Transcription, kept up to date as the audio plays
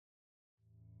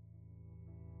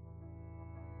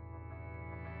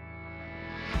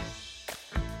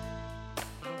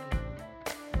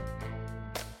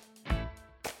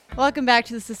Welcome back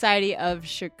to the Society of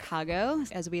Chicago,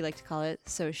 as we like to call it,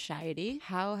 Society.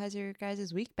 How has your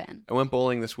guys' week been? I went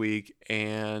bowling this week,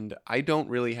 and I don't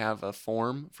really have a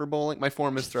form for bowling. My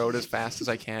form is throw it as fast as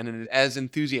I can and as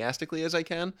enthusiastically as I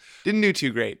can. Didn't do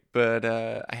too great, but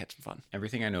I had some fun.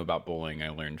 Everything I know about bowling, I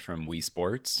learned from Wii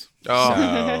Sports. Oh,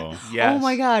 So yes. Oh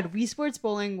my God, Wii Sports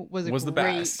Bowling was a the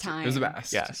great best. time. It was the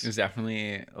best. Yes. It was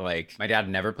definitely like my dad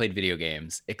never played video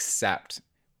games except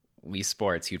Wii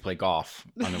Sports. He'd play golf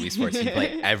on the Wii Sports. He'd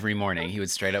play every morning. He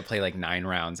would straight up play like 9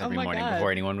 rounds every my morning God.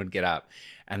 before anyone would get up.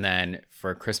 And then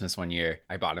for Christmas one year,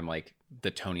 I bought him like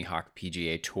the Tony Hawk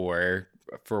PGA Tour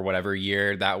for whatever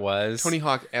year that was. Tony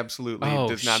Hawk absolutely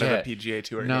does not have a PGA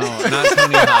Tour. No, not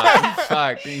Tony Hawk.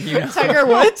 Fuck. You know, Tiger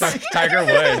Woods? Tiger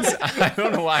Woods. I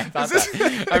don't know why I thought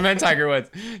that. I meant Tiger Woods.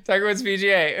 Tiger Woods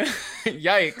PGA.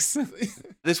 Yikes.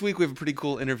 This week we have a pretty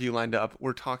cool interview lined up.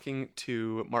 We're talking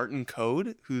to Martin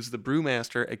Code, who's the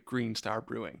brewmaster at Green Star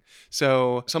Brewing.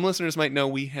 So some listeners might know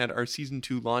we had our season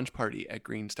 2 launch party at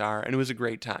Green Star, and it was a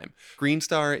great time. Green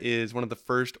Star is one of the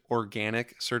first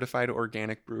certified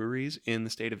organic breweries in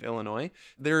the state of Illinois.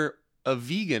 They're a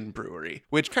vegan brewery,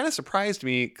 which kind of surprised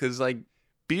me because like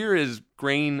beer is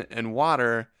grain and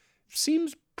water.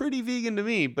 Seems pretty vegan to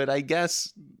me, but I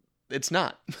guess it's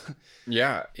not.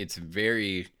 Yeah, it's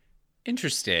very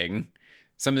interesting.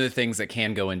 Some of the things that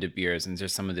can go into beers and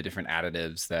just some of the different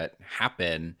additives that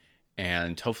happen,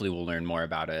 and hopefully we'll learn more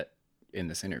about it in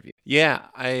this interview. Yeah,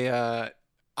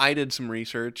 I did some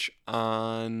research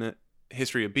on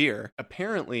history of beer.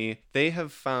 Apparently, they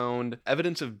have found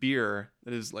evidence of beer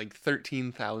that is like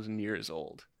 13,000 years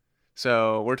old.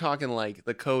 So we're talking like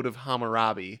the Code of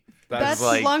Hammurabi. That's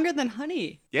like longer than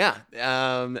honey. Yeah,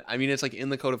 I mean it's like in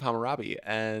the Code of Hammurabi,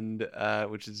 and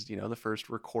which is the first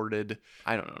recorded.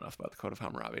 I don't know enough about the Code of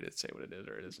Hammurabi to say what it is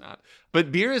or it is not.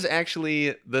 But beer is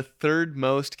actually the third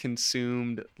most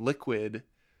consumed liquid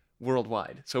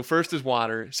worldwide. So first is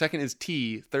water, second is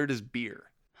tea, third is beer.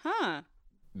 Huh.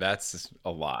 That's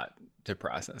a lot to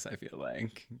process, I feel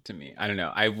like, to me. I don't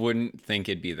know. I wouldn't think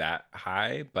it'd be that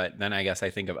high, but then I guess I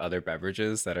think of other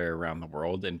beverages that are around the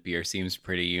world, and beer seems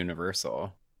pretty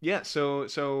universal. Yeah,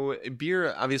 so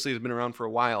beer obviously has been around for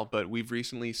a while, but we've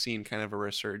recently seen kind of a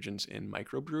resurgence in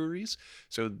microbreweries.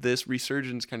 So this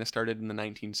resurgence kind of started in the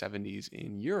 1970s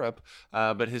in Europe,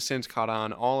 but has since caught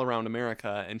on all around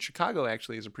America. And Chicago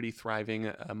actually is a pretty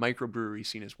thriving microbrewery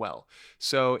scene as well.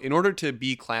 So in order to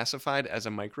be classified as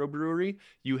a microbrewery,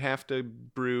 you have to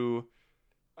brew.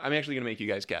 I'm actually going to make you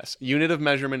guys guess. Unit of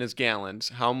measurement is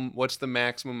gallons. What's the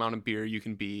maximum amount of beer you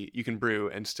can brew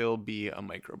and still be a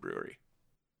microbrewery?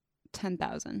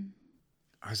 10,000.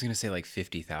 I was going to say like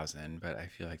 50,000, but I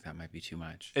feel like that might be too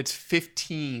much. It's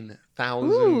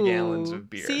 15,000 gallons of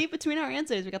beer. See, between our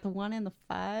answers, we got the 1 and the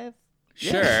 5.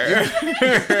 Sure.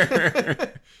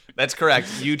 That's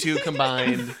correct. You two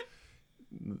combined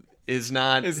is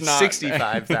not It's not.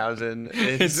 65,000.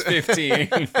 It's 15.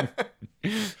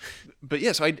 But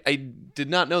yeah, so I did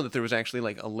not know that there was actually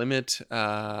like a limit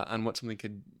on what something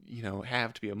could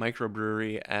have to be a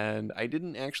microbrewery, and I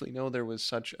didn't actually know there was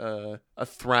such a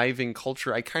thriving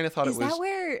culture. I kind of thought Is it was. that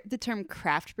where the term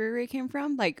craft brewery came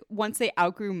from? Like once they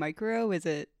outgrew micro,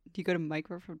 do you go to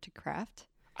micro to craft?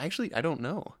 Actually, I don't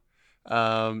know.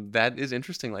 That is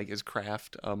interesting. Like, is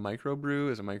craft a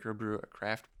microbrew? Is a microbrew a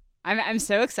craft? I'm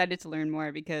so excited to learn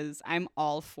more because I'm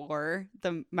all for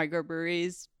the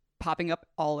microbreweries popping up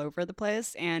all over the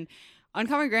place, and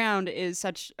Uncommon Ground is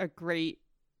such a great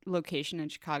location in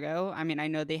Chicago. I mean, I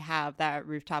know they have that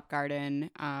rooftop garden,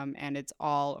 and it's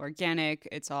all organic.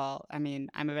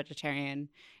 I'm a vegetarian,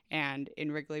 and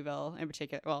in Wrigleyville in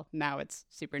particular, well, now it's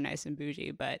super nice and bougie,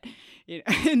 but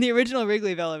in the original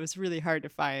Wrigleyville, it was really hard to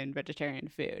find vegetarian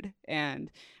food,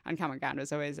 and Uncommon Ground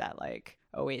was always that like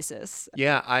oasis.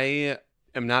 Yeah, I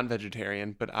am not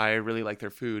vegetarian, but I really like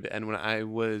their food. And when I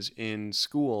was in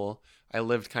school, I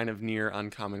lived kind of near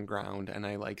Uncommon Ground, and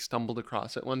I like stumbled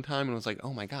across it one time and was like,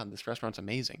 oh my God, this restaurant's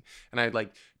amazing. And I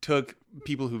like took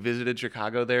people who visited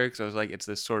Chicago there because I was like, it's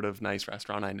this sort of nice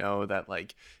restaurant I know that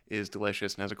like is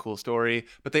delicious and has a cool story.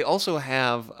 But they also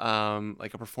have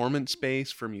like a performance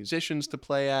space for musicians to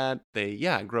play at. They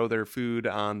grow their food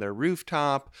on their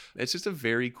rooftop. It's just a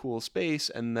very cool space.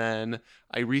 And then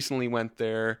I recently went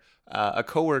there. A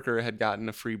coworker had gotten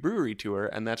a free brewery tour,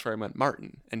 and that's where I met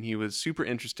Martin. And he was super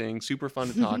interesting, super fun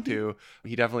to talk to.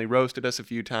 He definitely roasted us a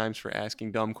few times for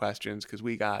asking dumb questions because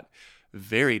we got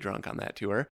very drunk on that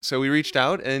tour. So we reached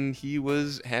out, and he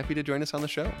was happy to join us on the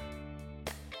show.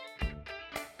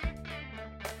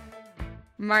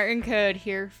 Martin Code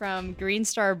here from Green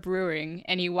Star Brewing,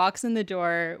 and he walks in the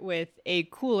door with a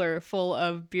cooler full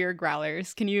of beer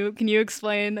growlers. Can you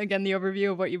explain again the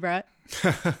overview of what you brought?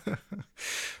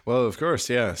 Well, of course,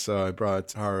 yeah. So I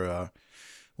brought our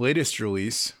latest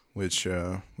release, which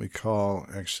we call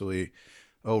actually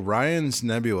Orion's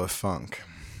Nebula Funk.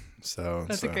 So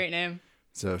That's a great name.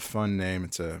 It's a fun name.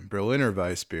 It's a Berliner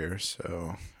Weiss beer.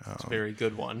 So It's a very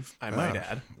good one, I might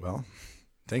add. Well,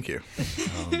 thank you.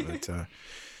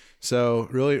 So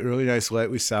really, really nice,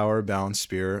 lightly sour, balanced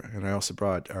beer. And I also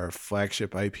brought our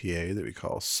flagship IPA that we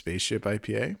call Spaceship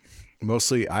IPA.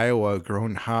 Mostly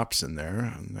Iowa-grown hops in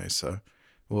there. A nice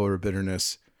lower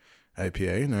bitterness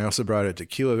IPA. And I also brought a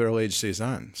tequila barrel-aged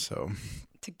saison. So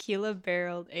Tequila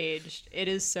barrel aged. It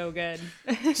is so good.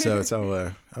 so it's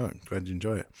all. Glad you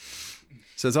enjoy it.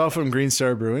 So it's all from Green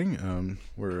Star Brewing.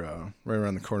 We're right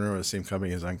around the corner with the same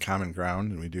company as Uncommon Ground,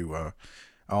 and we do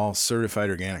all certified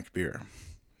organic beer.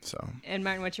 So. And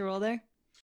Martin, what's your role there?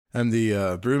 I'm the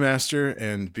brewmaster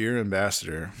and beer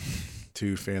ambassador.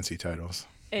 2 fancy titles.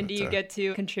 And do you get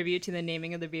to contribute to the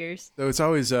naming of the beers? So it's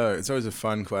always a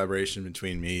fun collaboration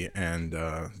between me and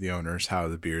the owners, how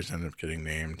the beers end up getting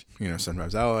named. You know,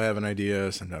 sometimes I'll have an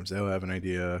idea, sometimes they'll have an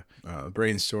idea,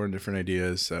 brainstorm different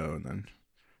ideas. So and then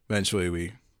eventually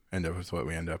we end up with what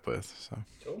we end up with. So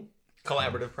Cool.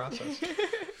 Collaborative process.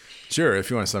 Sure, if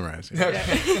you want to summarize.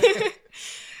 Yeah.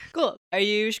 Cool. Are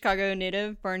you Chicago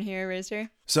native, born here, raised here?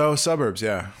 So suburbs,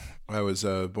 yeah. I was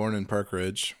born in Park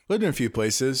Ridge. Lived in a few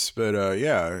places, but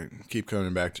yeah, I keep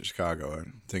coming back to Chicago. I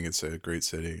think it's a great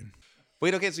city.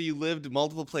 Wait, okay, so you lived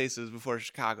multiple places before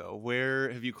Chicago. Where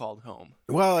have you called home?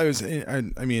 Well,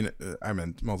 I'm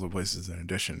in multiple places in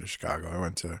addition to Chicago. I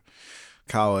went to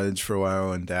college for a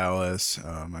while in Dallas.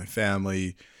 My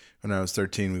family, when I was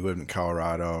 13, we lived in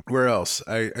Colorado. Where else?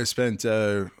 I spent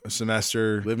a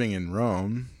semester living in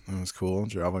Rome. That was cool,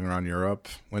 traveling around Europe.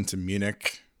 Went to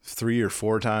Munich 3 or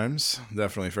 4 times,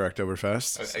 definitely for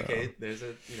Oktoberfest. Okay, so. There's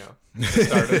the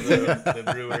start of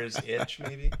the brewer's itch,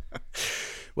 maybe.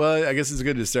 Well, I guess it's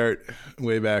good to start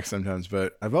way back sometimes,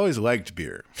 but I've always liked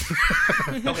beer.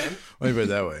 Okay. Let me put it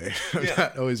that way. I've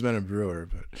not always been a brewer,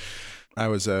 but I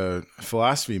was a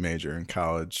philosophy major in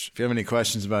college. If you have any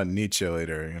questions about Nietzsche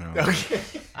later, Okay.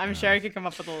 I'm sure I could come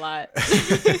up with a lot.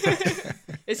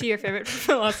 Is he your favorite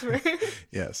philosopher?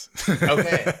 Yes.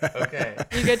 Okay.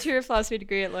 You get to your philosophy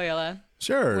degree at Loyola.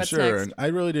 Sure. What's Next? next? And I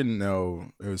really didn't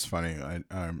know. It was funny.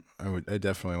 I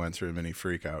definitely went through a mini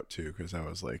freak out too, because I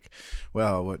was like,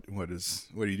 well, what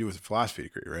do you do with a philosophy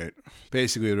degree, right?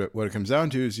 Basically, what it comes down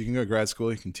to is you can go to grad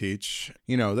school, you can teach.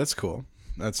 That's cool.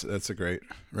 That's a great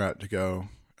route to go.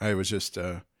 I was just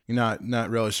not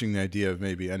relishing the idea of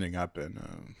maybe ending up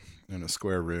in a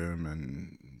square room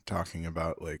and talking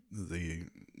about like the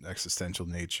existential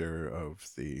nature of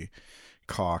the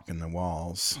caulk in the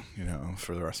walls,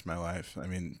 for the rest of my life. I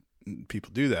mean,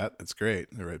 people do that. That's great.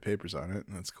 They write papers on it,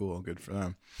 and that's cool. Good for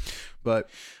them. But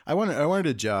I wanted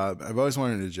a job. I've always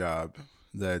wanted a job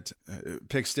that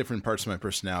picks different parts of my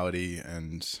personality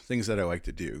and things that I like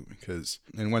to do.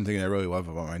 And one thing I really love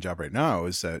about my job right now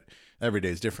is that every day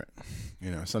is different.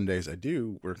 Some days I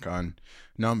do work on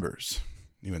numbers.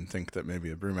 You wouldn't think that maybe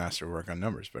a brewmaster would work on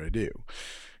numbers, but I do.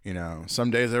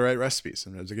 Some days I write recipes.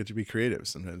 Sometimes I get to be creative.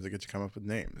 Sometimes I get to come up with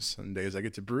names. Some days I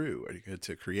get to brew. I get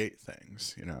to create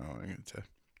things.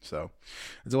 So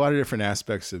there's a lot of different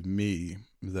aspects of me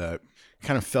that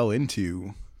kind of fell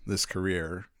into this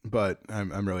career, but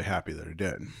I'm really happy that I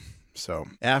did. So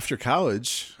after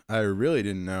college, I really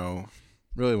didn't know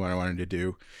really what I wanted to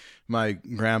do. My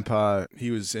grandpa,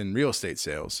 he was in real estate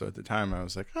sales. So at the time I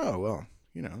was like, oh, well,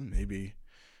 maybe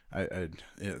I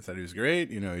thought he was great.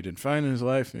 He did fine in his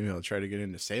life. Maybe I'll try to get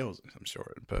into sales of some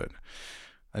sort. But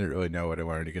I didn't really know what I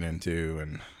wanted to get into.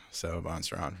 And so I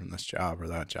bounced around from this job or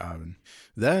that job. And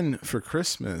then for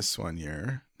Christmas one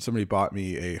year, somebody bought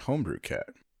me a homebrew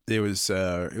kit. It was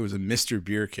a Mr.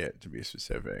 Beer kit, to be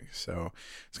specific. So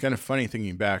it's kind of funny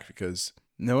thinking back, because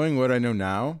knowing what I know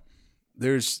now,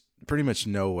 there's pretty much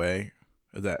no way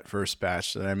that first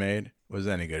batch that I made was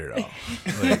any good at all.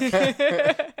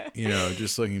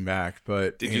 Just looking back.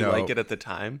 But did you like it at the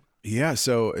time? Yeah,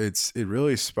 so it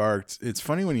really sparked. It's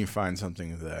funny when you find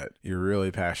something that you're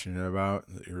really passionate about,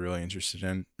 that you're really interested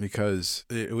in, because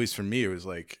at least for me, it was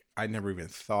like I never even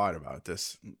thought about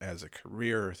this as a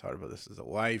career, or thought about this as a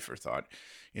life, or thought,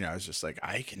 I was just like,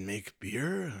 I can make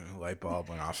beer. A light bulb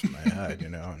went off in my head,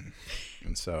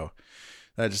 and so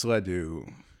that just led to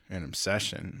an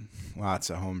obsession. Lots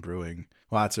of home brewing,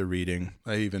 lots of reading.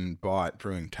 I even bought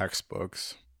brewing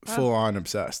textbooks. Full on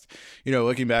obsessed.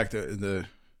 Looking back to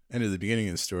end of the beginning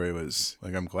of the story was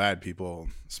like, I'm glad people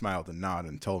smiled and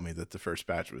nodded and told me that the first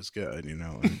batch was good, you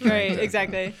know. And Right,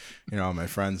 exactly. You know, my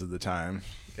friends at the time.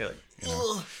 They're like, You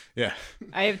know, yeah.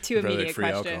 I have two Probably immediate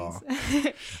free questions.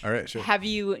 alcohol. All right, sure. Have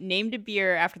you named a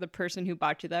beer after the person who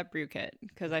bought you that brew kit?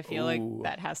 Because I feel like Ooh.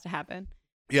 that has to happen.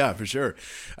 Yeah, for sure.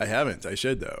 I haven't. I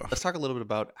should though. let's talk a little bit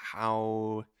about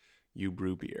how you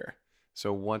brew beer.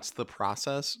 So what's the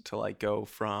process to like go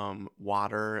from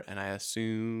water and I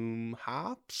assume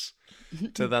hops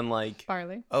to then like,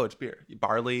 Barley. oh, it's beer,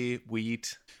 barley,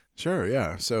 wheat. Sure,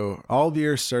 yeah. So all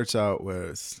beer starts out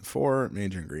with 4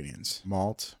 major ingredients: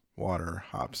 malt, water,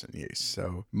 hops, and yeast.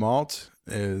 So malt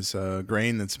is a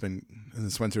grain that's went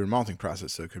through a malting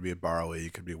process. So it could be a barley,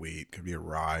 it could be wheat, it could be a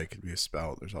rye, it could be a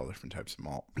spelt. There's all different types of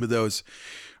malt. But those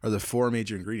are the 4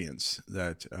 major ingredients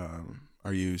that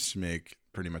are used to make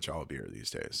pretty much all beer these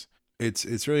days.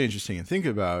 It's really interesting to think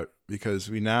about because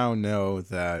we now know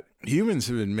that humans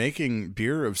have been making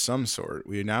beer of some sort.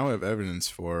 We now have evidence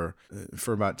for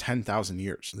about 10,000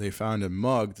 years. They found a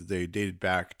mug that they dated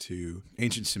back to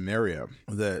ancient Sumeria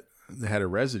that they had a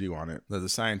residue on it that the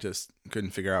scientists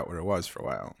couldn't figure out what it was for a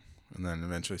while. And then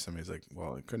eventually somebody's like,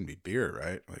 well, it couldn't be beer,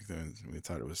 right? Like then we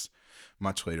thought it was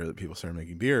much later that people started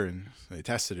making beer, and they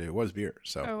tested it. It was beer.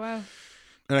 So. Oh, wow.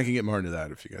 And I can get more into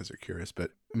that if you guys are curious.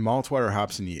 But malt, water,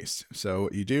 hops, and yeast. So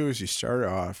what you do is you start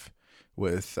off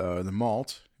with the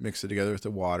malt, mix it together with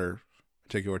the water,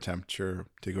 take your temperature,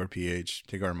 take your pH,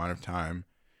 take our amount of time.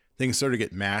 Things sort of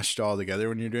get mashed all together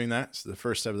when you're doing that. So the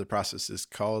first step of the process is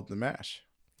called the mash.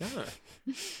 Yeah.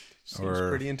 Seems Or-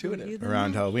 pretty intuitive.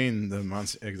 Around Halloween, the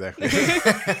months exactly.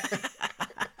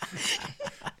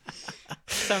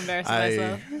 So embarrassed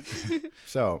myself.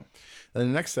 So the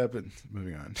next step,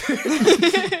 moving on.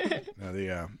 Now,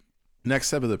 the next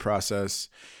step of the process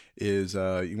is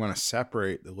you want to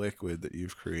separate the liquid that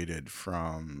you've created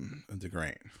from the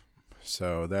grain.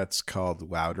 So that's called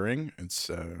lautering.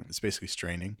 It's basically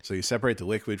straining. So you separate the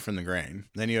liquid from the grain.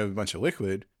 Then you have a bunch of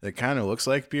liquid that kind of looks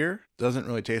like beer. Doesn't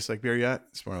really taste like beer yet.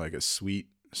 It's more like a sweet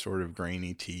sort of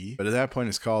grainy tea. But at that point,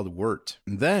 it's called wort.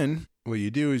 And then what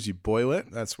you do is you boil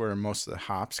it. That's where most of the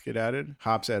hops get added.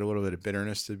 Hops add a little bit of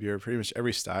bitterness to beer. Pretty much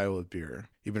every style of beer,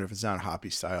 even if it's not a hoppy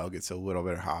style, gets a little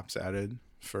bit of hops added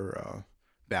for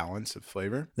balance of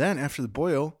flavor. Then after the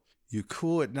boil, you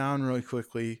cool it down really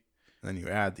quickly. Then you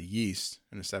add the yeast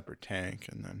in a separate tank.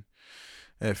 And then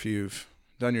if you've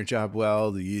done your job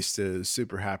well, the yeast is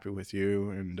super happy with you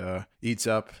and eats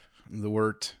up the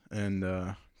wort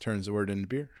and turns the wort into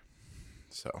beer.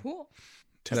 So Cool.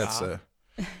 that's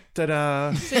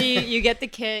ta-da. So you get the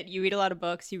kit, you read a lot of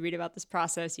books, you read about this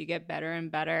process, you get better and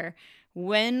better.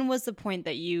 When was the point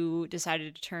that you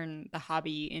decided to turn the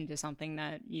hobby into something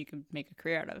that you could make a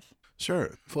career out of?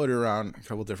 Sure. Floated around a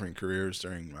couple different careers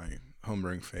during my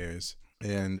homebrewing phase.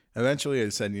 And eventually I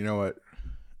said, you know what?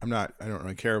 I don't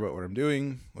really care about what I'm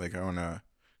doing. Like I want to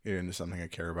get into something I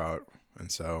care about.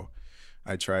 And so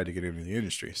I tried to get into the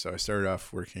industry. So I started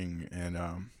off working in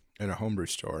a homebrew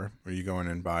store where you go in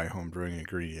and buy homebrewing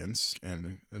ingredients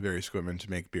and various equipment to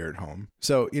make beer at home.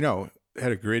 So,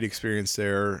 had a great experience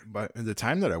there. But at the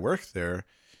time that I worked there,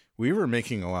 we were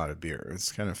making a lot of beer.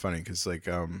 It's kind of funny because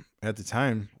at the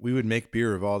time we would make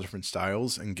beer of all different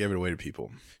styles and give it away to people.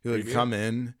 You would come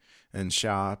in and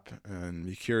shop and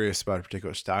be curious about a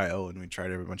particular style, and we'd try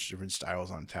to have a bunch of different styles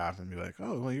on tap and be like,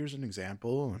 oh, well, here's an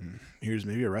example, and here's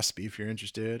maybe a recipe if you're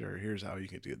interested, or here's how you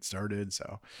can get started.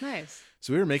 So Nice.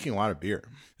 we were making a lot of beer.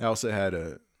 I also had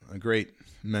a great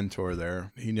mentor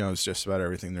there. He knows just about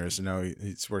everything there is to know.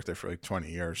 He's worked there for like 20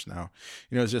 years now.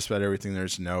 He knows just about everything there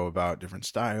is to know about different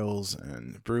styles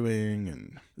and brewing.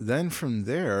 And then from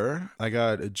there, I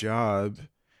got a job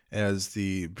as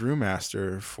the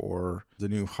brewmaster for the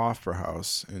new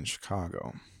Hofbrauhaus in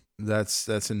Chicago. That's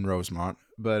in Rosemont.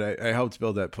 But I helped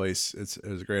build that place. It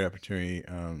was a great opportunity.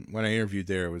 When I interviewed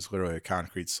there, it was literally a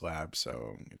concrete slab.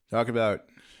 So talk about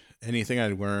anything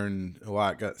I'd learned, a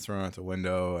lot got thrown out the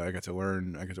window. I got to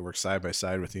work side by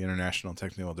side with the International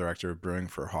Technical Director of Brewing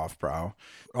for Hofbrau.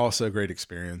 Also a great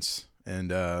experience.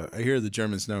 And I hear the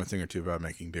Germans know a thing or two about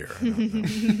making beer. I don't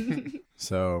know.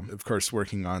 So, of course,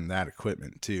 working on that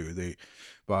equipment, too. They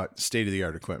bought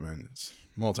state-of-the-art equipment. It's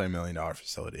a multi-million-dollar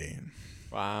facility.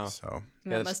 Wow. So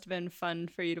That must have been fun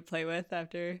for you to play with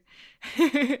after.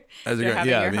 as a you're having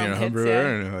your being a home home kits,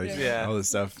 brewer yeah. and Yeah. all the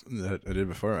stuff that I did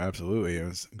before, absolutely. It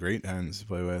was great hands to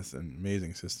play with, an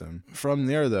amazing system. From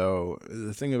there, though,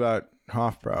 the thing about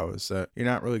Hofbrau is that you're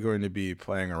not really going to be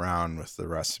playing around with the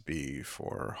recipe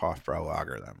for Hofbrau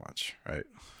lager that much, right?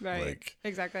 Right. Like,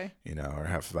 Exactly. or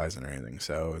Hefeweizen or anything.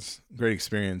 So it's a great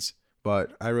experience.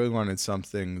 but I really wanted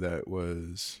something that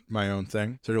was my own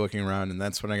thing. Started looking around, and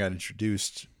that's when I got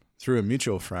introduced through a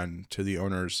mutual friend to the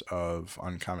owners of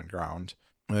Uncommon Ground.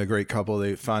 A great couple.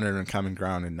 They founded Uncommon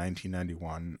Ground in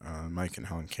 1991. Mike and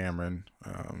Helen Cameron.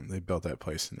 They built that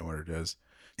place into what it is.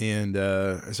 And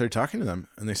I started talking to them,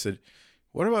 and they said,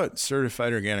 "What about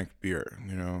certified organic beer?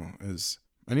 You know, is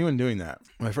anyone doing that?"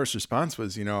 My first response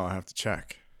was, "I'll have to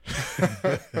check."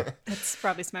 That's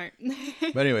probably smart.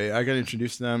 But anyway, I got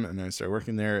introduced to them, and I started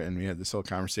working there, and we had this whole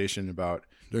conversation about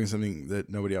doing something that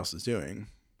nobody else is doing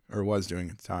or was doing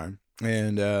at the time.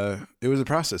 And it was a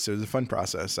process. It was a fun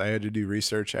process. I had to do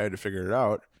research. I had to figure it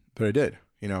out, but I did.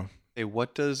 Hey,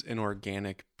 what does an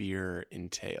organic beer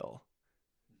entail?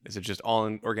 Is it just all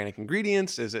in organic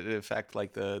ingredients? Does it affect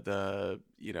like the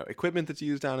equipment that's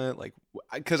used on it? Like,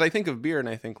 because I think of beer and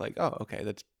I think like, oh, okay,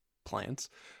 that's plants.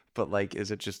 But like, is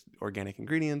it just organic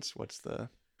ingredients? What's the...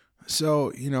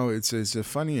 So, it's a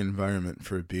funny environment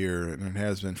for beer, and it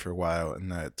has been for a while, in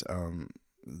that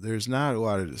there's not a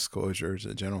lot of disclosure to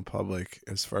the general public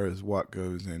as far as what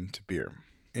goes into beer.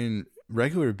 In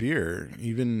regular beer,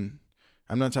 even...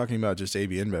 I'm not talking about just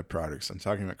AB InBev products. I'm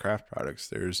talking about craft products.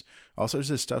 There's all sorts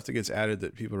of stuff that gets added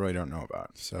that people really don't know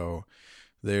about. So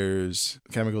there's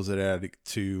chemicals that add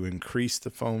to increase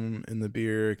the foam in the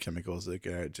beer, chemicals that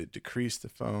get added to decrease the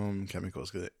foam,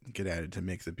 chemicals that get added to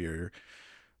make the beer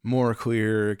more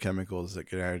clear, chemicals that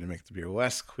get added to make the beer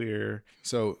less clear.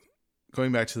 So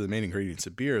going back to the main ingredients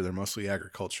of beer, they're mostly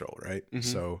agricultural, right? Mm-hmm.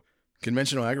 So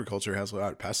conventional agriculture has a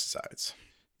lot of pesticides.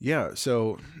 Yeah,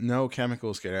 so no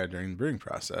chemicals get added during the brewing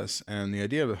process. And the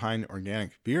idea behind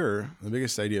organic beer, the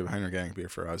biggest idea behind organic beer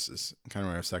for us is kind of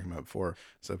what I was talking about before.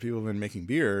 So people have been making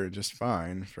beer just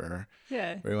fine for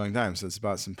a very long time. So it's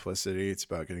about simplicity. It's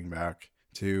about getting back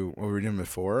to what we were doing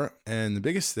before. And the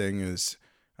biggest thing is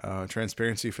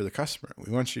transparency for the customer.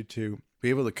 We want you to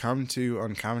be able to come to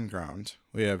Uncommon Ground.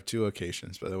 We have 2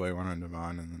 locations, by the way, one on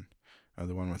Devon and then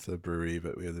the one with the brewery,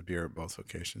 but we have the beer at both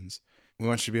locations. We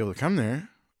want you to be able to come there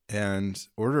and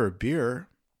order a beer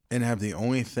and have the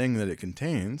only thing that it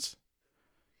contains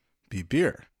be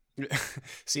beer.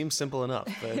 Seems simple enough.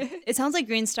 But... It sounds like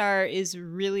Green Star is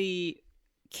really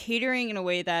catering in a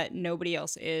way that nobody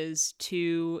else is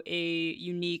to a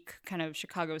unique kind of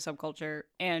Chicago subculture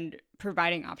and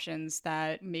providing options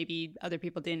that maybe other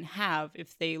people didn't have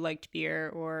if they liked beer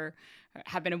or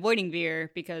have been avoiding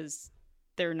beer because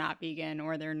they're not vegan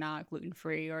or they're not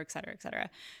gluten-free or et cetera, et cetera.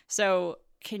 So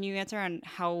can you answer on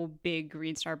how big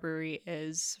Green Star Brewery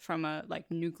is from a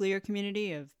nuclear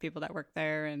community of people that work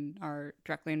there and are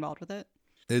directly involved with it?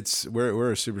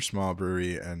 We're a super small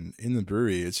brewery, and in the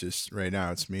brewery, it's just right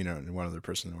now it's me and one other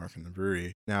person that work in the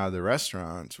brewery. Now the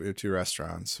restaurants, we have 2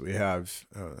 restaurants. We have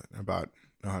about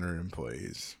 100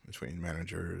 employees between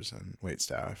managers and wait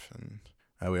staff, and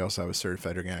we also have a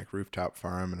certified organic rooftop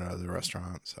farm and another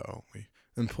restaurant. So we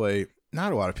employ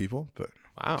not a lot of people, but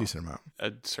wow, decent amount.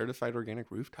 A certified organic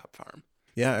rooftop farm.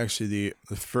 Yeah, actually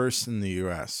the first in the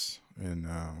U.S. and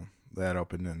that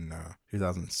opened in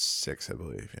 2006, I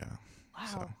believe. Yeah. Wow.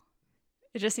 So.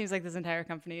 It just seems like this entire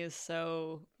company is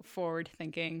so forward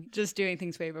thinking, just doing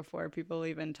things way before people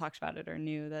even talked about it or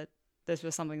knew that this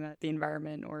was something that the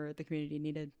environment or the community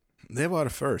needed. They have a lot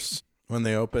of firsts. When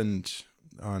they opened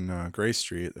on Gray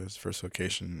Street, that was the first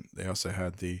location, they also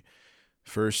had the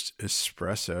first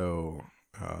espresso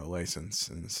license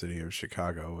in the city of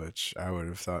Chicago, which I would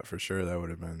have thought for sure that would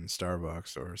have been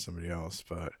Starbucks or somebody else.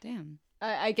 But damn.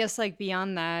 I guess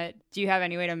beyond that, do you have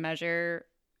any way to measure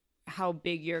how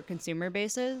big your consumer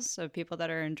base is of people that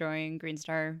are enjoying Green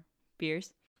Star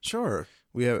beers? Sure.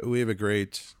 We have a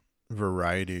great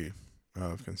variety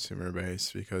of consumer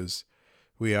base because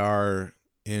we are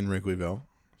in Wrigleyville,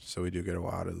 so we do get a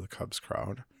lot of the Cubs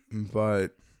crowd.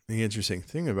 But the interesting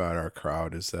thing about our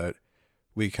crowd is that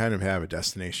we kind of have a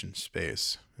destination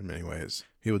space in many ways.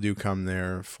 People do come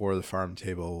there for the farm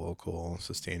table, local,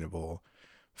 sustainable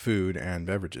food and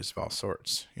beverages of all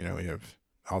sorts. We have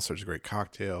all sorts of great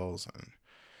cocktails and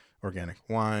organic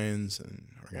wines and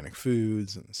organic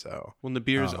foods. And so when the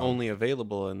beer is only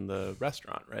available in the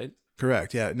restaurant, right?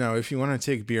 Correct. Yeah. No, if you want to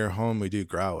take beer home, we do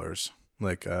growlers,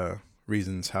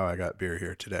 reasons how I got beer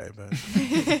here today. But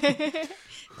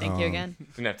thank you again.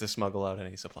 Didn't have to smuggle out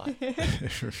any supply.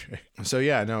 So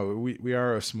yeah, no, we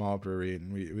are a small brewery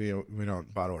and we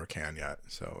don't bottle or can yet.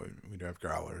 So we do have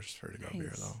growlers for to-go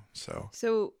beer though.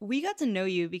 So we got to know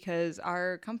you because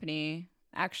our company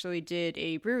actually did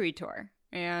a brewery tour,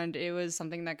 and it was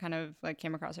something that kind of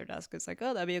came across our desk. It's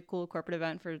oh, that'd be a cool corporate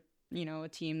event for a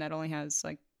team that only has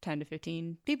like 10 to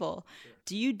 15 people.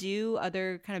 Do you do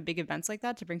other kind of big events like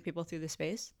that to bring people through the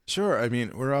space? Sure. I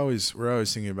mean, we're always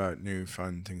thinking about new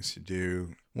fun things to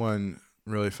do. One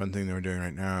really fun thing that we're doing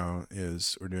right now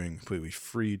is we're doing completely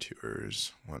free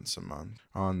tours once a month.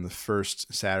 On the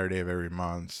first Saturday of every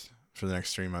month for the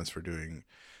next 3 months, we're doing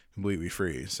completely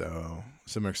free. So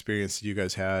similar experience that you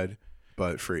guys had,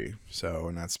 but free. So,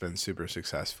 and that's been super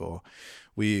successful.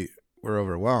 We were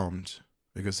overwhelmed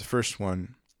because the first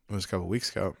one was a couple weeks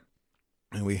ago,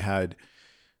 and we had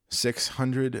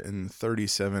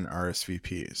 637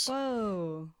 RSVPs.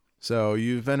 Whoa. So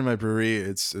you've been to my brewery.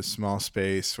 It's a small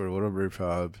space for a little brew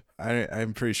pub.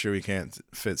 I'm pretty sure we can't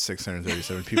fit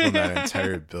 637 people in that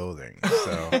entire building.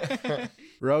 So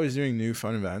we're always doing new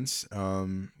fun events,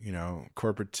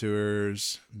 corporate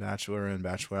tours, bachelor and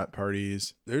bachelorette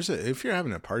parties. If you're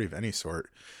having a party of any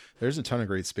sort, there's a ton of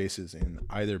great spaces in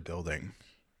either building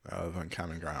of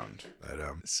Uncommon Ground.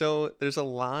 So there's a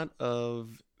lot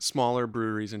of smaller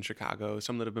breweries in Chicago,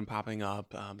 some that have been popping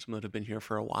up, some that have been here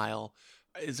for a while.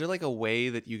 Is there like a way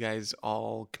that you guys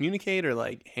all communicate or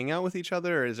like hang out with each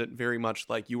other? Or is it very much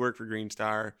like you work for Green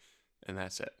Star and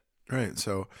that's it? Right.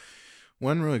 So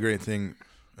one really great thing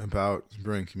about the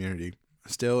brewing community,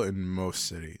 still in most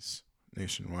cities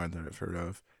nationwide that I've heard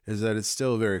of, is that it's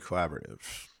still very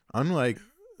collaborative. Unlike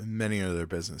many other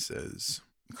businesses,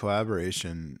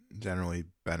 collaboration generally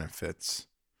benefits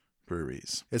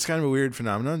breweries. It's kind of a weird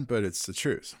phenomenon, but it's the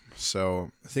truth.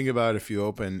 So think about if you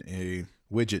open a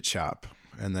widget shop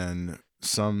and then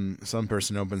some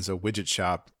person opens a widget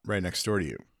shop right next door to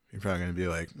you. You're probably going to be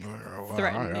like,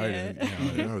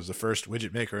 I was the first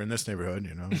widget maker in this neighborhood,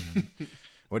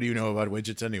 what do you know about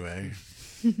widgets anyway?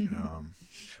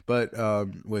 But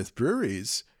with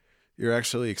breweries, you're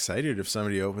actually excited if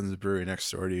somebody opens a brewery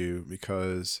next door to you,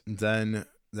 because then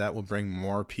that will bring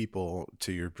more people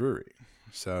to your brewery.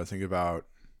 So think about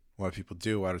what people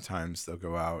do. A lot of times they'll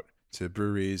go out to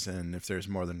breweries, and if there's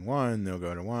more than one, they'll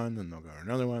go to one, then they'll go to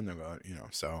another one, they'll go,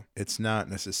 so it's not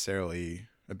necessarily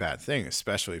a bad thing,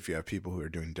 especially if you have people who are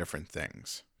doing different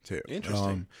things too.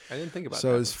 Interesting. I didn't think about that.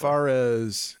 So as far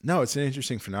as, no, it's an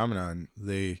interesting phenomenon.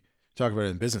 They talk about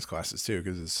it in business classes too,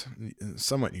 because it's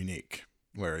somewhat unique,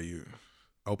 where you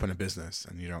open a business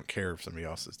and you don't care if somebody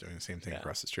else is doing the same thing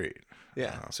across the street.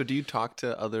 Yeah. So do you talk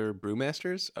to other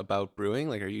brewmasters about brewing?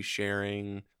 Like, are you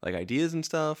sharing like ideas and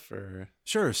stuff, or?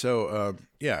 Sure. So,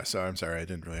 so I'm sorry, I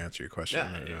didn't really answer your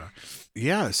question.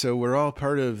 Yeah. So we're all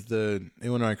part of the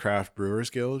Illinois Craft Brewers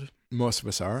Guild. Most of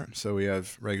us are. So we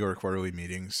have regular quarterly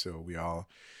meetings. So we all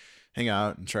hang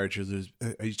out and try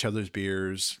each other's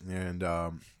beers. And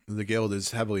the guild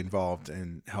is heavily involved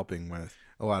in helping with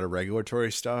a lot of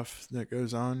regulatory stuff that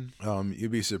goes on. You'd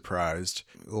be surprised.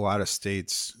 A lot of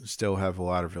states still have a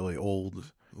lot of really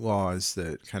old laws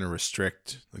that kind of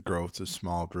restrict the growth of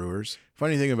small brewers.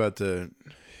 Funny thing about the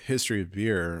history of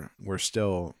beer, we're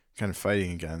still kind of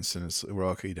fighting against, and we're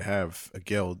lucky to have a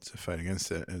guild to fight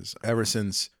against it, is ever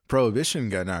since Prohibition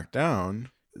got knocked down,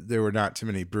 there were not too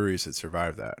many breweries that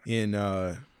survived that. In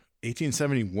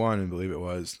 1871, I believe it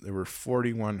was, there were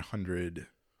 4,100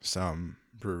 some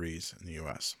breweries in the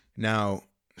U.S. Now,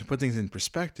 to put things in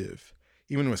perspective,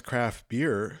 even with craft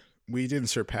beer, we didn't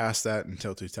surpass that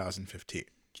until 2015.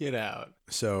 Get out.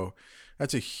 So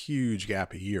that's a huge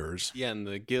gap of years. Yeah, and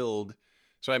the guild,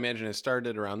 so I imagine it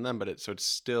started around them, but it's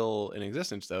still in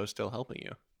existence, though, still helping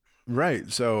you.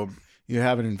 Right. So you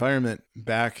have an environment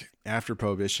back after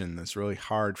Prohibition that's really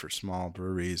hard for small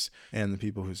breweries, and the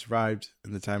people who survived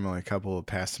in the time, only a couple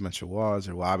passed a bunch of laws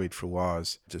or lobbied for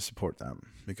laws to support them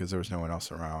because there was no one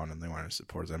else around and they wanted to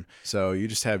support them. So you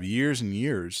just have years and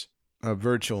years of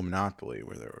virtual monopoly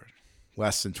where there were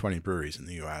less than 20 breweries in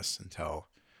the U.S. until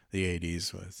the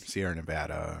 80s with Sierra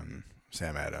Nevada and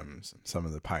Sam Adams and some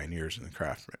of the pioneers in the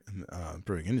craft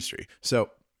brewing industry.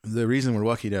 So the reason we're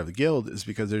lucky to have the guild is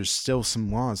because there's still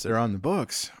some laws that are on the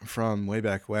books from way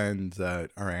back when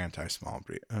that are anti-small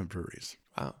breweries.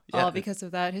 Wow. Yeah. All because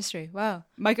of that history. Wow.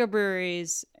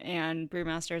 Microbreweries and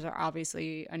brewmasters are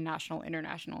obviously a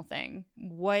international thing.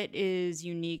 What is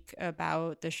unique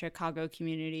about the Chicago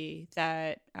community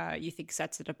that you think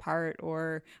sets it apart,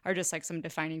 or are just like some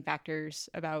defining factors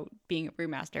about being a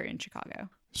brewmaster in Chicago?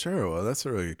 Sure. Well, that's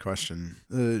a really good question.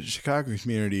 The Chicago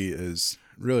community is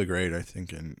really great, I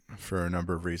think, for a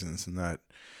number of reasons, in that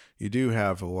you do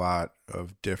have a lot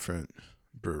of different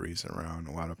breweries around,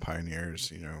 a lot of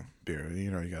pioneers, beer.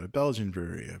 You got a Belgian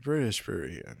brewery, a British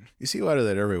brewery, and you see a lot of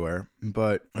that everywhere.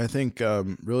 But I think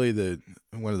really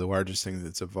one of the largest things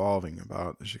that's evolving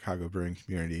about the Chicago brewing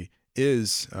community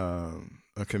is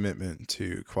a commitment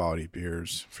to quality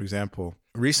beers. For example,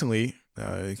 recently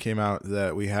it came out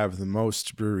that we have the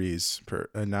most breweries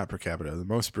not per capita, the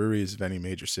most breweries of any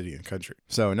major city in the country.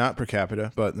 So not per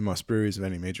capita, but the most breweries of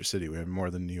any major city. We have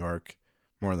more than New York,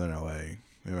 more than LA.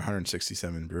 We have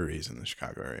 167 breweries in the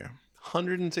Chicago area.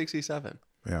 167.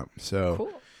 Yeah. So,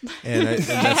 Cool. and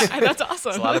That's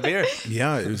awesome. That's a lot of beer.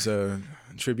 yeah, it was a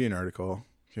Tribune article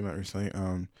came out recently.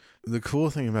 The cool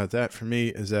thing about that for me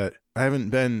is that I haven't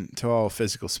been to all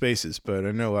physical spaces, but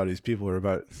I know a lot of these people are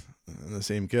about in the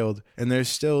same guild, and there's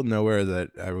still nowhere that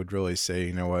I would really say,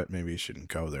 you know what, maybe you shouldn't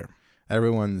go there.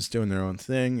 Everyone's doing their own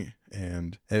thing,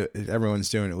 and everyone's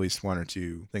doing at least one or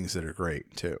two things that are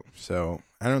great too. So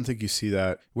I don't think you see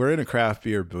that. We're in a craft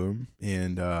beer boom,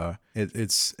 and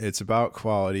it's about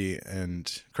quality,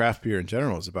 and craft beer in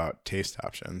general is about taste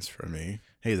options for me.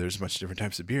 Hey, there's much different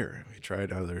types of beer. We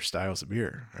tried other styles of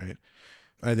beer, right?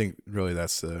 I think really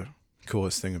that's the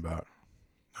coolest thing about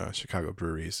Chicago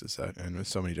breweries is that, and with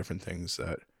so many different things,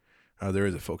 that there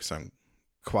is a focus on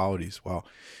quality as well.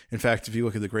 In fact, if you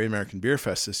look at the Great American Beer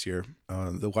Fest this year,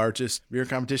 the largest beer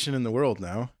competition in the world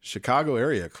now, Chicago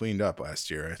area cleaned up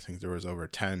last year. I think there was over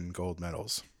 10 gold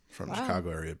medals from Chicago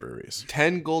area breweries.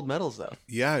 10 gold medals, though.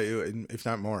 Yeah, if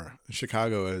not more.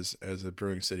 Chicago as a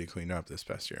brewing city cleaned up this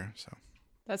past year. So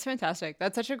That's fantastic.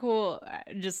 That's such a cool,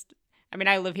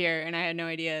 I live here and I had no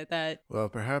idea that. well,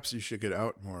 perhaps you should get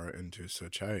out more into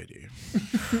society.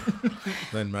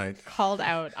 Then might. Called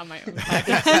out on my own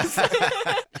podcast.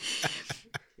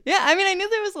 Yeah, I knew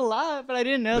there was a lot, but I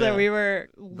didn't know that we were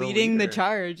leading the leader.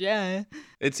 charge. Yeah.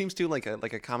 It seems to like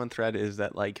a common thread is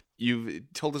that like you've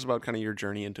told us about kind of your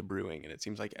journey into brewing, and it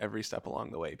seems like every step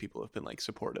along the way people have been like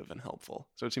supportive and helpful.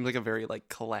 So it seems like a very like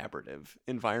collaborative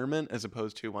environment as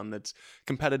opposed to one that's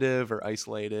competitive or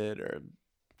isolated or,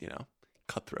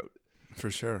 cutthroat. For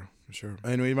sure.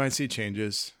 And we might see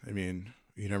changes.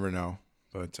 You never know.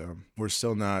 But we're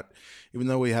still not, even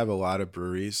though we have a lot of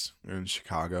breweries in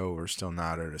Chicago, we're still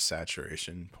not at a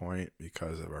saturation point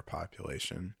because of our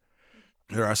population.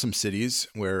 There are some cities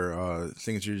where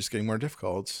things are just getting more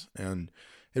difficult, and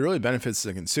it really benefits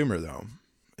the consumer, though.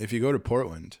 If you go to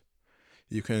Portland,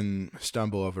 you can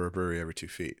stumble over a brewery every 2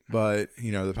 feet. But,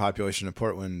 the population of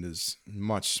Portland is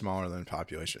much smaller than the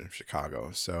population of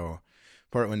Chicago. So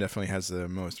Portland definitely has the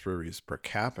most breweries per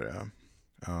capita.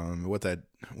 What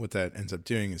that ends up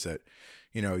doing is that,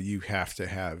 you have to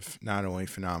have not only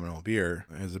phenomenal beer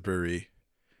as a brewery,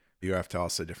 you have to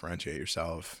also differentiate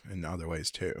yourself in other ways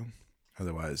too.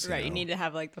 Otherwise, Right. You need to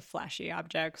have like the flashy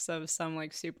objects of some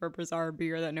like super bizarre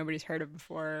beer that nobody's heard of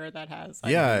before that has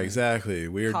like yeah, exactly.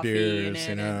 Weird coffee beers, in it.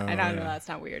 you know. I don't know that's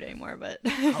not weird anymore, but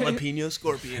Jalapeno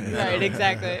scorpion. right,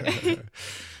 exactly.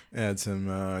 Add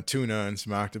some tuna and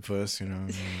some octopus,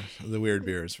 the weird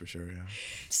beers for sure. Yeah.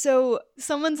 So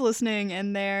someone's listening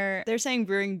and they're saying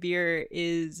brewing beer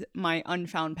is my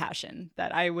unfound passion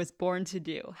that I was born to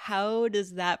do. How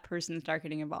does that person start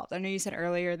getting involved? I know you said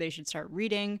earlier they should start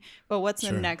reading, but what's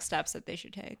the next steps that they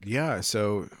should take? Yeah.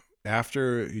 So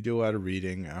after you do a lot of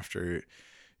reading, after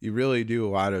you really do a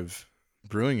lot of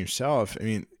brewing yourself,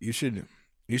 you should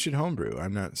homebrew.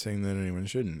 I'm not saying that anyone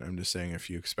shouldn't. I'm just saying if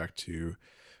you expect to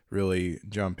really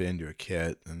jump into a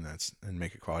kit and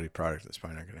make a quality product, that's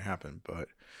probably not going to happen. But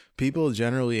people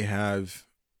generally have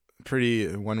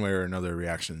pretty one way or another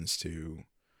reactions to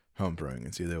home brewing.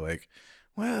 It's either like,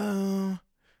 well,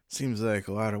 seems like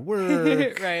a lot of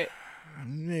work. Right.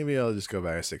 Maybe I'll just go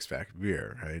buy a 6-pack of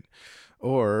beer, right?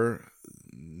 Or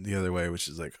the other way, which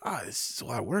is like, this is a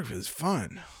lot of work, but it's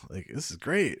fun. Like, this is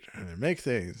great. And I make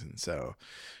things. And so,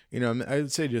 I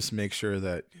would say just make sure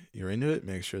that you're into it.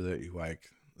 Make sure that you like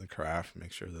the craft.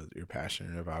 Make sure that you're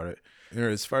passionate about it.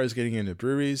 As far as getting into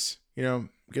breweries,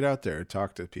 get out there,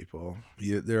 talk to people.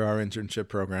 There are internship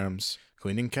programs,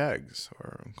 cleaning kegs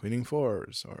or cleaning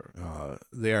floors, or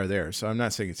they are there. So I'm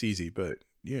not saying it's easy, but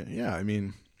yeah,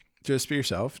 just be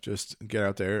yourself. Just get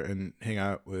out there and hang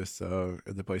out with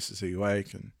the places that you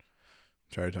like and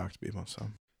try to talk to people. So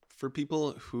For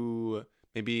people who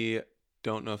maybe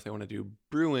don't know if they want to do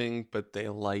brewing, but they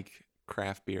like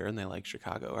craft beer and they like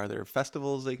Chicago, are there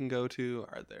festivals they can go to?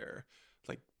 Are there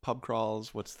like pub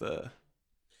crawls?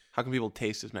 How can people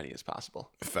taste as many as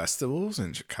possible? festivals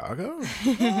in Chicago?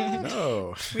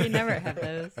 No. We never have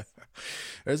those.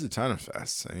 There's a ton of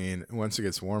fests. Once it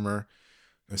gets warmer,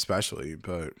 especially,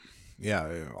 but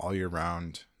yeah, all year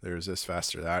round, there's this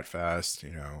fest or that fest,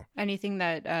 Anything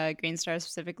that Green Star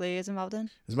specifically is involved in?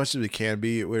 As much as we can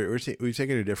be. We've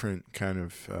taken a different kind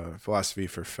of philosophy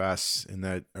for fests in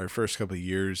that our first couple of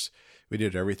years, we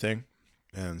did everything.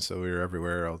 And so we were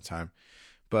everywhere all the time.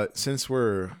 But since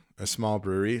we're a small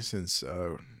brewery, since,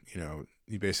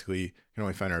 you basically can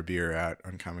only find our beer at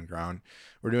Uncommon Ground.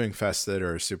 We're doing fests that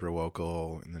are super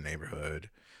local in the neighborhood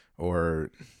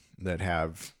or that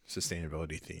have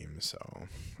sustainability themes. So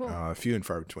Cool. few and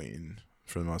far between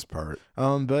for the most part.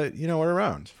 But we're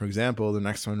around. For example, the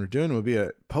next one we're doing will be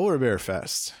a Polar Bear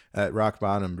Fest at Rock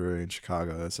Bottom Brewery in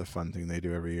Chicago. That's a fun thing they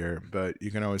do every year. But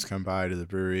you can always come by to the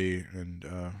brewery and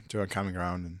to Uncommon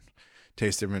Ground and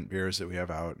taste different beers that we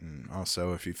have out. And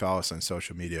also, if you follow us on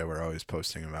social media, we're always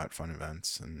posting about fun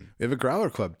events. And we have a growler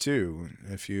club too.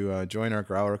 If you join our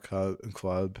growler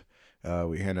club,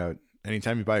 we hand out,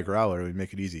 anytime you buy a growler, we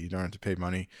make it easy. You don't have to pay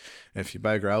money. If you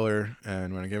buy a growler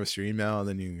and want to give us your email,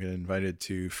 then you can get invited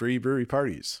to free brewery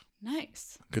parties.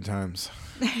 Nice. Good times.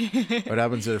 What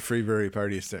happens at a free brewery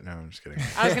party? No, I'm just kidding.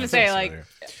 I was going to say, like,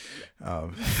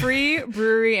 free,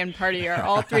 brewery, and party are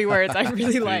all three words I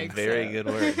really like. Very good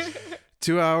words.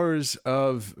 2 hours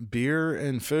of beer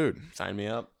and food. Sign me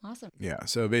up. Awesome. Yeah.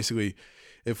 So basically,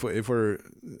 if we're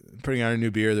putting out a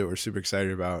new beer that we're super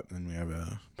excited about, then we have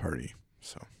a party.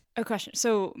 So. A question.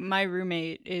 So my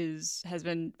roommate has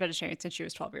been vegetarian since she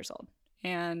was 12 years old.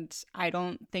 And I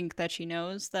don't think that she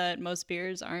knows that most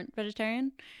beers aren't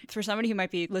vegetarian. For somebody who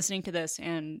might be listening to this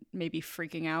and maybe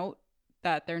freaking out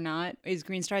that they're not, is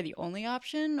Green Star the only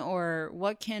option? Or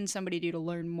what can somebody do to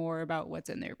learn more about what's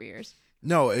in their beers?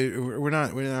 No, we're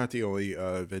not the only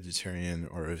vegetarian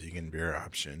or vegan beer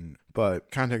option.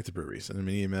 But contact the brewery, send them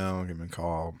an email, give them a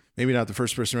call. Maybe not the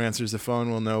first person who answers the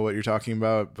phone will know what you're talking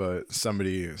about, but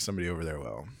somebody over there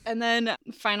will. And then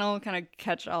final kind of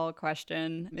catch-all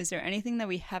question: is there anything that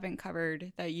we haven't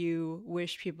covered that you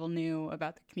wish people knew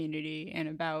about the community and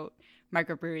about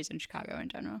microbreweries in Chicago in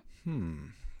general?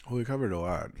 Well, we covered a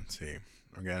lot. Let's see: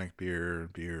 organic beer,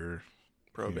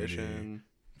 Prohibition.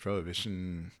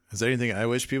 Is there anything I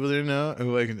wish people didn't know?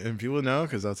 Like, and people know,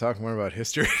 because I'll talk more about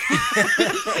history.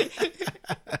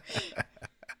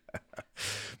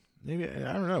 Maybe,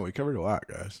 I don't know. We covered a lot,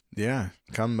 guys. Yeah,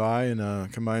 come by and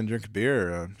drink a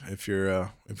beer. If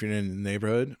you're in the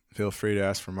neighborhood, feel free to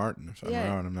ask for Martin. If I'm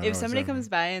around, I'm not. If somebody comes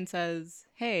by and says,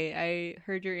 "Hey, I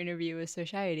heard your interview with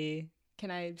Society.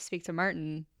 Can I speak to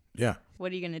Martin?" Yeah.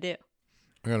 What are you gonna do?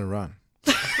 I'm gonna run.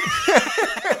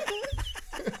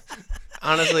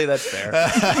 Honestly, that's fair.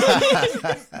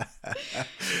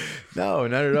 No,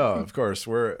 not at all. Of course,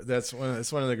 that's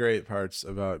one of the great parts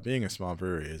about being a small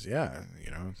brewery is,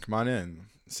 come on in,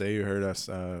 say you heard us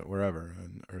wherever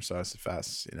or saw us at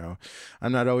fests.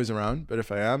 I'm not always around, but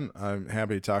if I am, I'm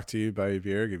happy to talk to you, buy you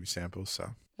beer, give you samples. So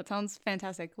that sounds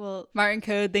fantastic. Well, Martin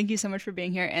Code, thank you so much for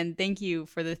being here, and thank you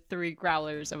for the 3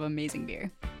 growlers of amazing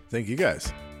beer. Thank you,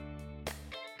 guys.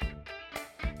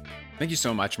 Thank you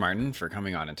so much, Martin, for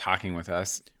coming on and talking with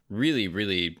us. Really,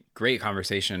 really great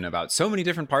conversation about so many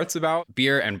different parts about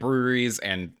beer and breweries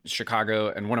and Chicago.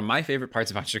 And one of my favorite parts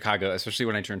about Chicago, especially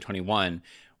when I turned 21,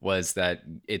 was that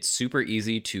it's super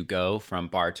easy to go from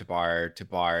bar to bar to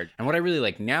bar. And what I really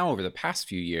like now over the past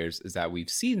few years is that we've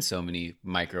seen so many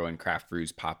micro and craft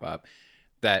brews pop up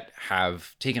that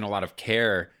have taken a lot of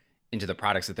care into the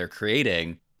products that they're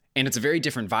creating. And it's a very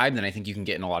different vibe than I think you can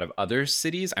get in a lot of other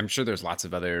cities. I'm sure there's lots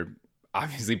of other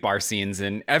obviously bar scenes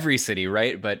in every city,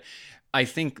 right? But I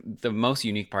think the most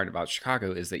unique part about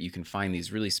Chicago is that you can find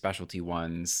these really specialty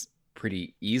ones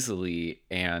pretty easily,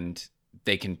 and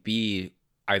they can be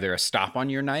either a stop on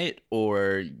your night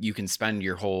or you can spend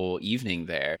your whole evening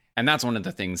there. And that's one of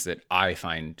the things that I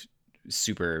find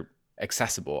super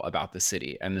accessible about the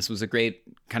city. And this was a great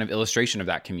kind of illustration of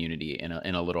that community in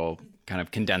a little kind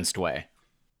of condensed way.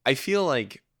 I feel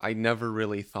like I never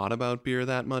really thought about beer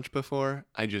that much before.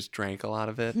 I just drank a lot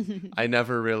of it. I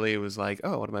never really was like,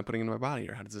 oh, what am I putting into my body?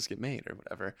 Or how does this get made? Or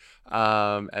whatever.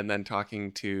 And then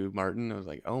talking to Martin, I was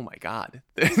like, oh my God.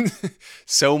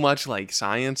 So much like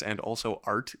science and also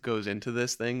art goes into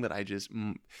this thing that I just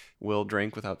will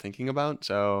drink without thinking about.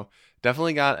 So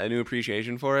definitely got a new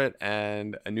appreciation for it,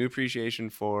 and a new appreciation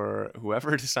for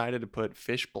whoever decided to put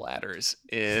fish bladders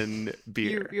in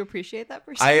beer. You appreciate that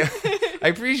person? I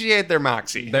appreciate their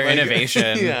moxie. Their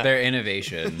innovation. Yeah. Their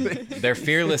innovation. Their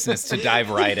fearlessness to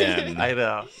dive right in. I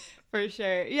know. For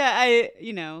sure. Yeah,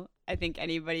 I think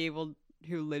anybody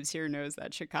who lives here knows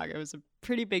that Chicago is a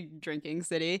pretty big drinking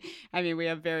city. I mean, we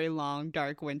have very long,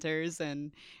 dark winters,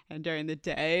 and during the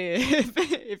day,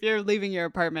 if you're leaving your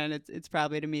apartment, it's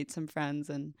probably to meet some friends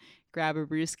and grab a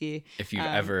brewski. If you've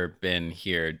ever been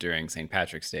here during St.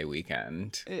 Patrick's Day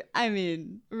weekend. I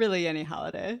mean, really any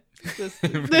holiday.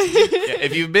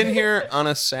 If you've been here on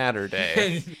a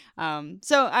Saturday.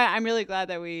 So I'm really glad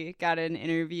that we got an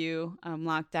interview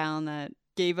locked down that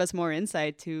gave us more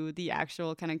insight to the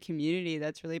actual kind of community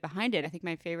that's really behind it. I think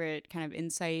my favorite kind of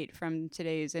insight from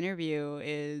today's interview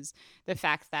is the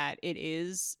fact that it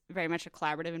is very much a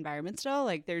collaborative environment still.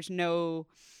 Like there's no,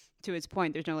 to its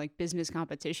point, there's no like business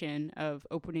competition of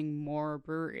opening more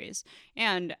breweries.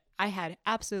 And I had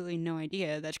absolutely no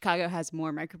idea that Chicago has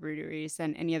more microbreweries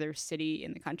than any other city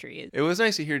in the country. It was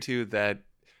nice to hear too that,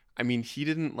 I mean, he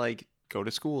didn't like go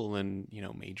to school and,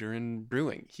 major in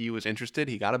brewing. He was interested,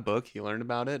 he got a book, he learned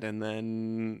about it, and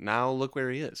then now look where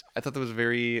he is. I thought that was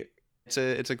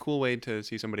it's a cool way to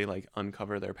see somebody like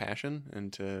uncover their passion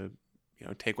and to,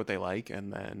 take what they like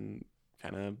and then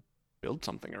kind of build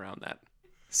something around that.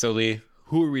 So Lee,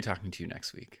 who are we talking to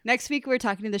next week? Next week, we're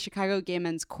talking to the Chicago Gay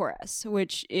Men's Chorus,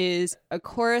 which is a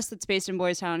chorus that's based in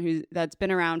Boys Town that's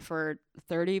been around for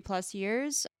 30 plus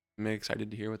years. I'm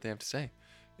excited to hear what they have to say.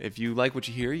 If you like what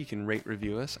you hear, you can rate,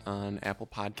 review us on Apple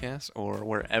Podcasts or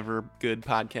wherever good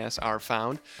podcasts are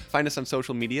found. Find us on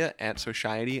social media at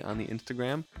Society on the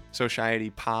Instagram,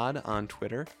 SocietyPod on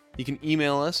Twitter. You can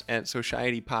email us at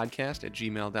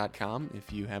societypodcast@gmail.com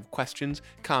if you have questions,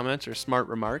 comments, or smart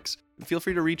remarks. Feel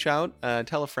free to reach out,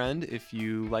 tell a friend if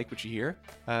you like what you hear,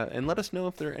 and let us know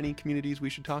if there are any communities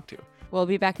we should talk to. We'll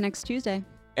be back next Tuesday.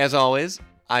 As always,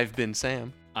 I've been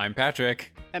Sam. I'm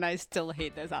Patrick. And I still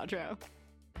hate this outro.